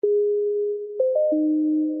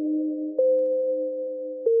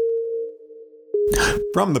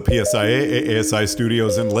From the PSIA ASI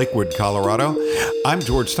studios in Lakewood, Colorado, I'm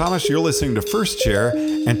George Thomas. You're listening to First Chair,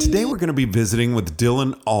 and today we're going to be visiting with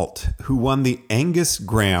Dylan Alt, who won the Angus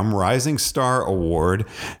Graham Rising Star Award.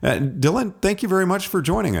 Dylan, thank you very much for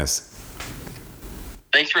joining us.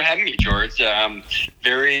 Thanks for having me, George. I'm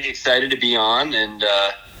very excited to be on, and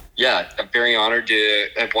I'm very honored to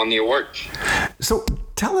have won the award. So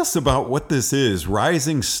tell us about what this is,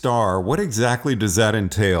 Rising Star. What exactly does that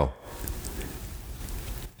entail?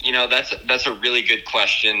 You know, that's a really good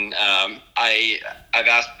question. I've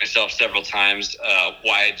asked myself several times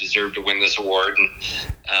why I deserve to win this award, and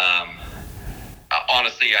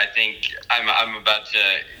honestly, I think I'm about to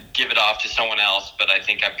give it off to someone else, but I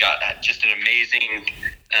think I've got just an amazing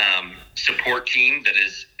support team that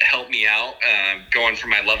has helped me out going from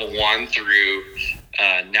my level 1 through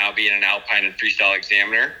now being an alpine and freestyle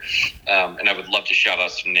examiner. And I would love to shout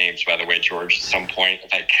out some names, by the way, George, at some point,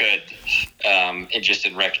 if I could, and just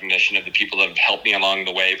in recognition of the people that have helped me along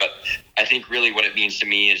the way. But I think really what it means to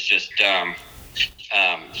me is just kind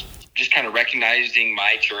of recognizing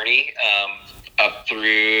my journey up through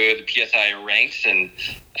the PSI ranks, and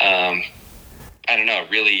I don't know,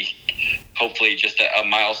 really, hopefully just a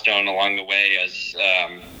milestone along the way as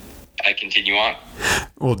I continue on.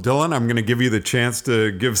 Well, Dylan, I'm going to give you the chance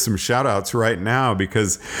to give some shout outs right now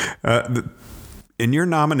because in your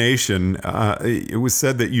nomination, it was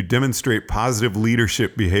said that you demonstrate positive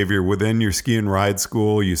leadership behavior within your ski and ride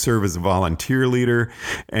school. You serve as a volunteer leader,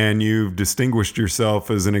 and you've distinguished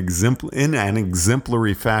yourself as in an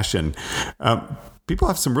exemplary fashion. People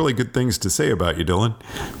have some really good things to say about you, Dylan.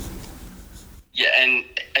 Yeah, and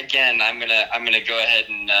again, I'm gonna go ahead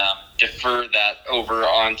and defer that over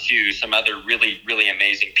onto some other really, really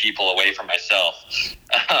amazing people away from myself.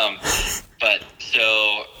 But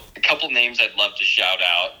so a couple names I'd love to shout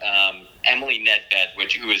out. Emily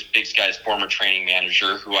Nedved, who is Big Sky's former training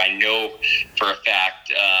manager, who I know for a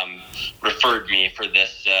fact referred me for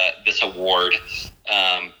this award.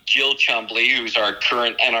 Jill Chumbley, who's our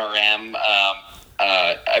current NRM.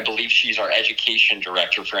 I believe she's our education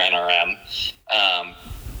director for NRM.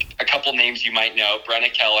 A couple names you might know,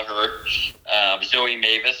 Brenna Kelleher, Zoe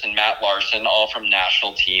Mavis, and Matt Larson, all from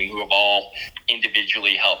national team, who have all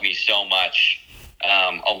individually helped me so much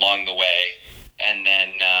along the way. And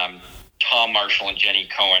then Tom Marshall and Jenny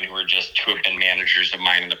Cohen, who have been managers of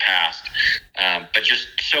mine in the past. But just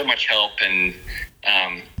so much help and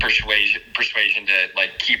persuasion to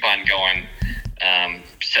keep on going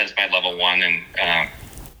since my level 1, and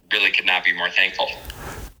really could not be more thankful.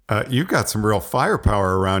 You've got some real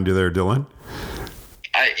firepower around you there, Dylan.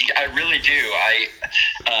 I really do.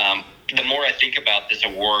 The more I think about this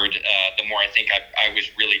award, the more I think I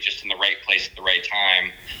was really just in the right place at the right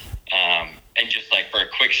time. And just for a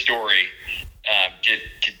quick story,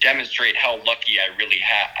 to demonstrate how lucky I've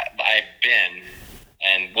been,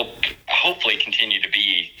 and will hopefully continue to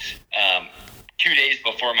be. 2 days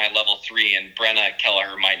before my level 3, and Brenna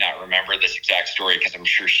Kelleher might not remember this exact story because I'm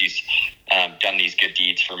sure she's done these good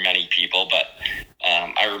deeds for many people, but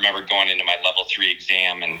I remember going into my level 3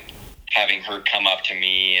 exam and having her come up to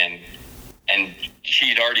me, and she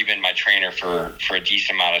had already been my trainer for a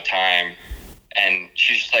decent amount of time, and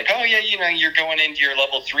she's just like, oh yeah, you're going into your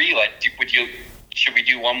level 3, should we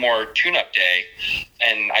do one more tune-up day?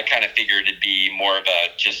 And I kind of figured it'd be more of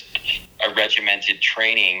a regimented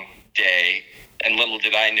training day. And little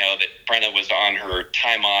did I know that Brenna was on her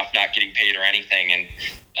time off, not getting paid or anything,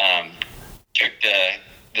 and took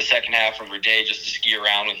the second half of her day just to ski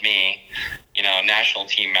around with me, a national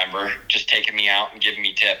team member, just taking me out and giving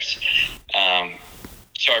me tips.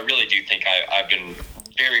 So I really do think I've been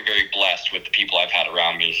very, very blessed with the people I've had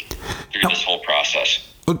around me through this whole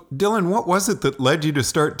process. Well, Dylan, what was it that led you to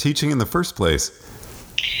start teaching in the first place?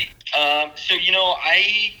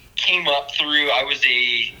 I came up through, I was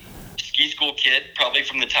a ski school kid, probably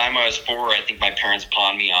from the time I was 4. I think my parents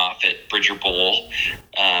pawned me off at Bridger Bowl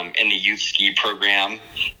in the youth ski program.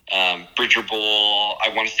 Bridger Bowl, I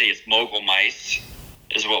want to say it's Mogul Mice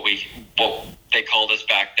is what they called us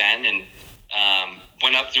back then, and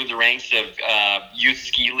went up through the ranks of youth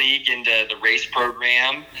ski league into the race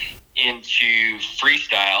program, into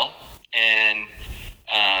freestyle, and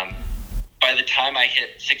by the time I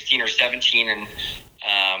hit 16 or 17 and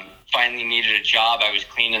finally needed a job, I was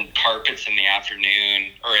cleaning carpets in the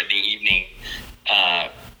afternoon or in the evening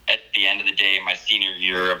at the end of the day, my senior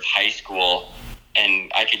year of high school, and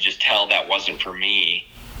I could just tell that wasn't for me.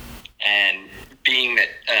 And being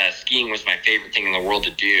that skiing was my favorite thing in the world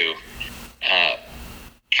to do,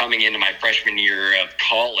 coming into my freshman year of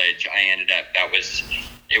college, I ended up,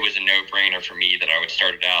 it was a no-brainer for me that I would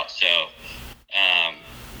start it out. So,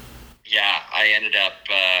 Yeah, I ended up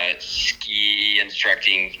ski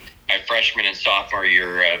instructing my freshman and sophomore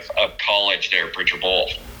year of college there at Bridger Bowl.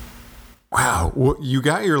 Wow. Well, you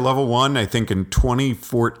got your level 1, I think, in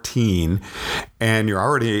 2014, and you're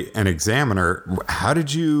already an examiner. How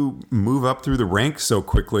did you move up through the ranks so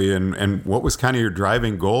quickly, and what was kind of your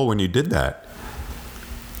driving goal when you did that?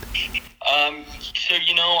 So,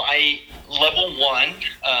 level 1,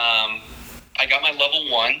 I got my level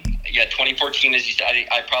 1. Yeah, 2014, as you said,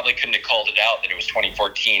 I probably couldn't have called it out that it was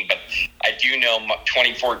 2014, but I do know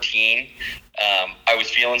 2014, I was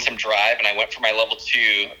feeling some drive, and I went for my level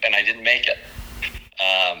 2, and I didn't make it.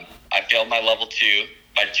 I failed my level 2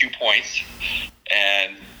 by 2 points,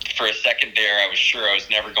 and for a second there, I was sure I was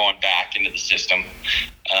never going back into the system.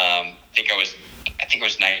 I think I was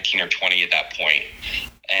 19 or 20 at that point,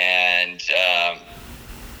 and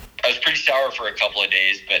I was pretty sour for a couple of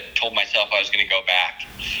days, but told myself I was going to go back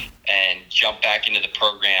and jump back into the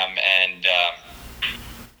program, and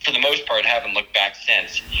for the most part, haven't looked back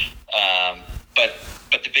since.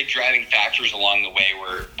 But the big driving factors along the way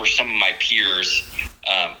were some of my peers.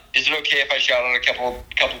 Is it okay if I shout out a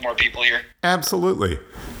couple more people here? Absolutely.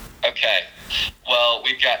 Okay. Well,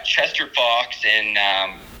 we've got Chester Fox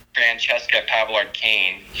and Francesca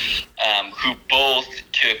Pavlard-Kane, who both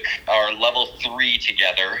took our level 3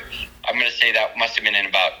 together. I'm going to say that must have been in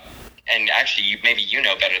about, and actually maybe you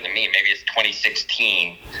know better than me, maybe it's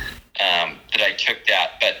 2016 that I took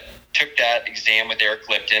that, but took that exam with Eric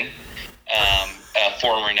Lipton, a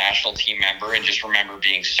former national team member, and just remember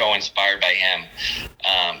being so inspired by him.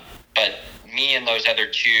 But me and those other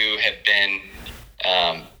two have been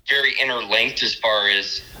very interlinked as far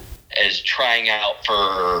as trying out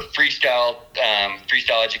for freestyle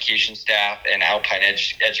education staff and alpine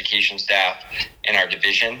education staff in our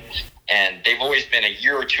division. And they've always been a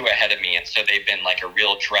year or two ahead of me. And so they've been like a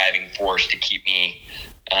real driving force to keep me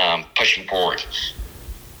pushing forward.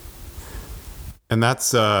 And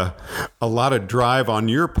that's a lot of drive on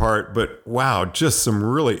your part, but wow, just some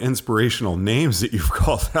really inspirational names that you've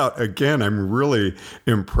called out. Again, I'm really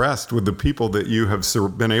impressed with the people that you have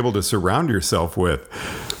been able to surround yourself with.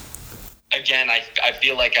 Again, I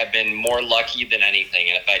feel like I've been more lucky than anything.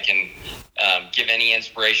 And if I can give any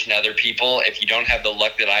inspiration to other people, if you don't have the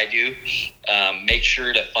luck that I do, make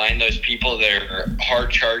sure to find those people that are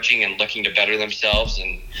hard charging and looking to better themselves,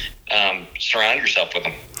 and surround yourself with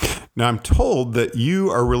them. Now, I'm told that you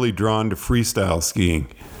are really drawn to freestyle skiing.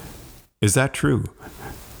 Is that true?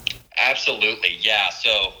 Absolutely, yeah.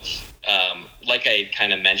 So, like I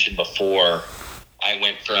kind of mentioned before, I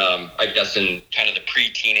went from, I guess, in kind of the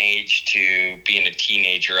pre-teenage to being a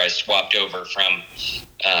teenager. I swapped over from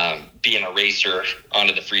being a racer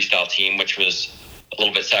onto the freestyle team, which was a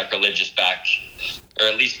little bit sacrilegious back, or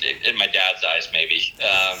at least in my dad's eyes, maybe,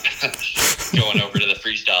 going over to the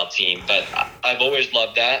freestyle team. But I've always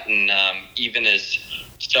loved that. And even as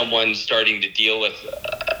someone starting to deal with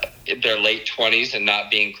their late 20s and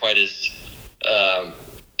not being quite as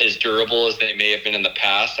durable as they may have been in the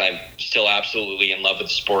past, I'm still absolutely in love with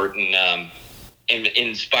the sport, and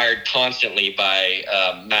inspired constantly by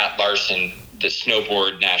Matt Larson, the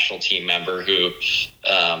snowboard national team member, who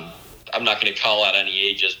I'm not going to call out any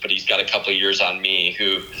ages, but he's got a couple of years on me,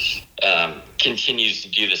 who continues to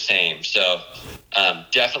do the same. So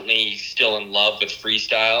definitely still in love with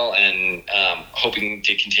freestyle, and hoping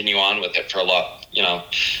to continue on with it for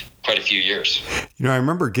quite a few years. I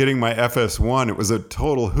remember getting my FS1. It was a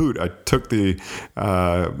total hoot. I took the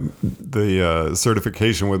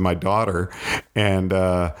certification with my daughter, and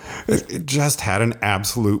it just had an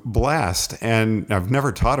absolute blast. And I've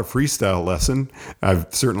never taught a freestyle lesson. I've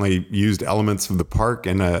certainly used elements of the park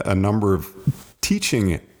in a number of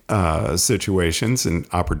teaching situations and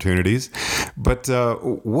opportunities. But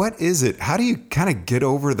what is it? How do you kind of get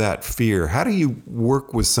over that fear? How do you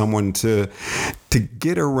work with someone to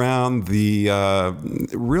get around the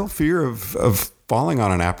real fear of falling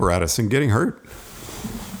on an apparatus and getting hurt?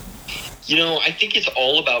 I think it's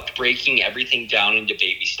all about breaking everything down into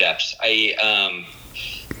baby steps. And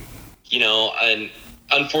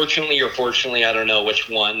unfortunately or fortunately, I don't know which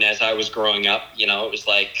one, as I was growing up, it was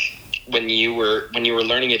like, when you were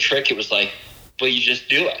learning a trick, it was like, well, you just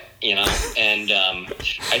do it, and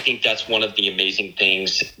I think that's one of the amazing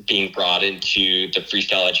things being brought into the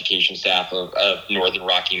freestyle education staff of Northern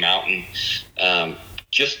Rocky Mountain.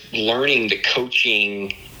 Just learning the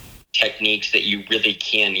coaching techniques that you really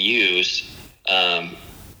can use. And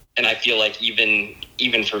I feel like even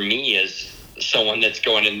for me, as someone that's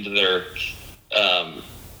going into their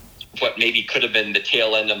what maybe could have been the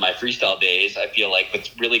tail end of my freestyle days, I feel like with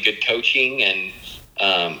really good coaching and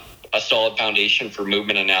a solid foundation for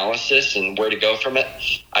movement analysis and where to go from it,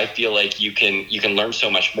 I feel like you can learn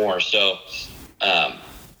so much more. So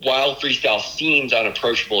while freestyle seems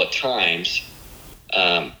unapproachable at times,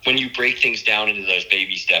 when you break things down into those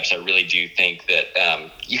baby steps, I really do think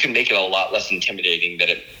that you can make it a lot less intimidating than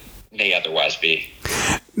it may otherwise be.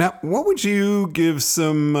 Now, what would you give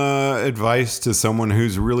some advice to someone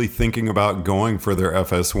who's really thinking about going for their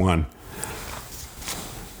FS1?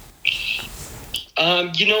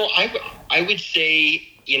 I would say,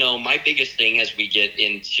 my biggest thing as we get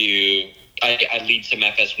into, I lead some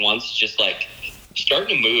FS1s, just like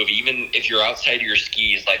starting to move, even if you're outside of your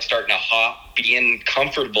skis, like starting to hop, being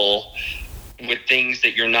comfortable with things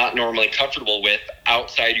that you're not normally comfortable with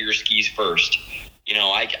outside of your skis first.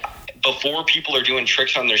 Before people are doing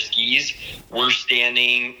tricks on their skis, we're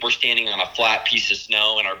standing on a flat piece of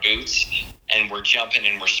snow in our boots, and we're jumping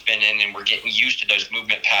and we're spinning and we're getting used to those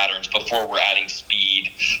movement patterns before we're adding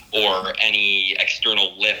speed or any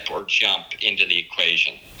external lip or jump into the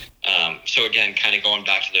equation. So again, kind of going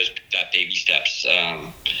back to that baby steps,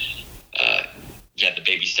 the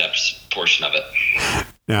baby steps portion of it.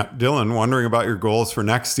 Now, Dylan, wondering about your goals for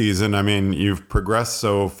next season. I mean, you've progressed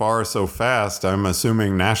so far so fast. I'm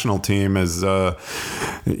assuming national team is, kind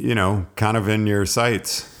of in your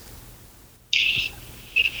sights.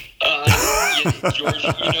 George,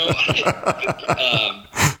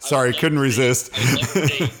 sorry, couldn't resist. I'd love to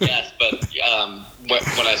say yes, but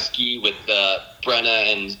when I ski with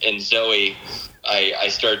Brenna and Zoe, I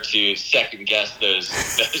start to second guess those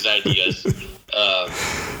ideas.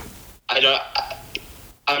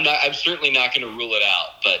 I'm certainly not going to rule it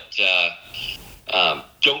out, but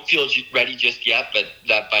don't feel ready just yet. But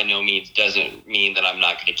that by no means doesn't mean that I'm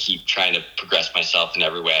not going to keep trying to progress myself in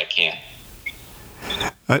every way I can.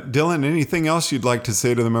 Dylan, anything else you'd like to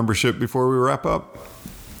say to the membership before we wrap up?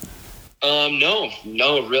 No.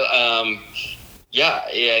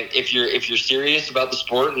 If you're serious about the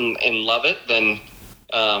sport and love it, then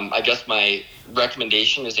I guess my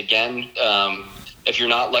recommendation is, again, if you're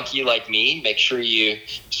not lucky like me, make sure you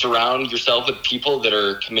surround yourself with people that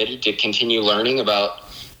are committed to continue learning about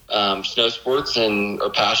snow sports and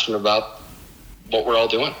are passionate about what we're all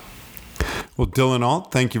doing. Well, Dylan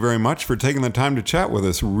Alt, thank you very much for taking the time to chat with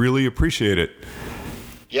us. Really appreciate it.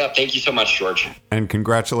 Yeah, thank you so much, George. And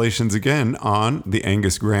congratulations again on the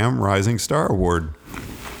Angus Graham Rising Star Award.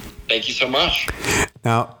 Thank you so much.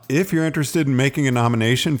 Now, if you're interested in making a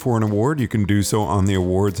nomination for an award, you can do so on the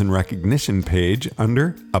awards and recognition page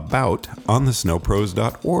under About on the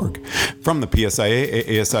snowpros.org. From the PSIA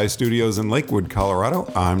AASI studios in Lakewood,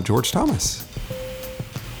 Colorado, I'm George Thomas.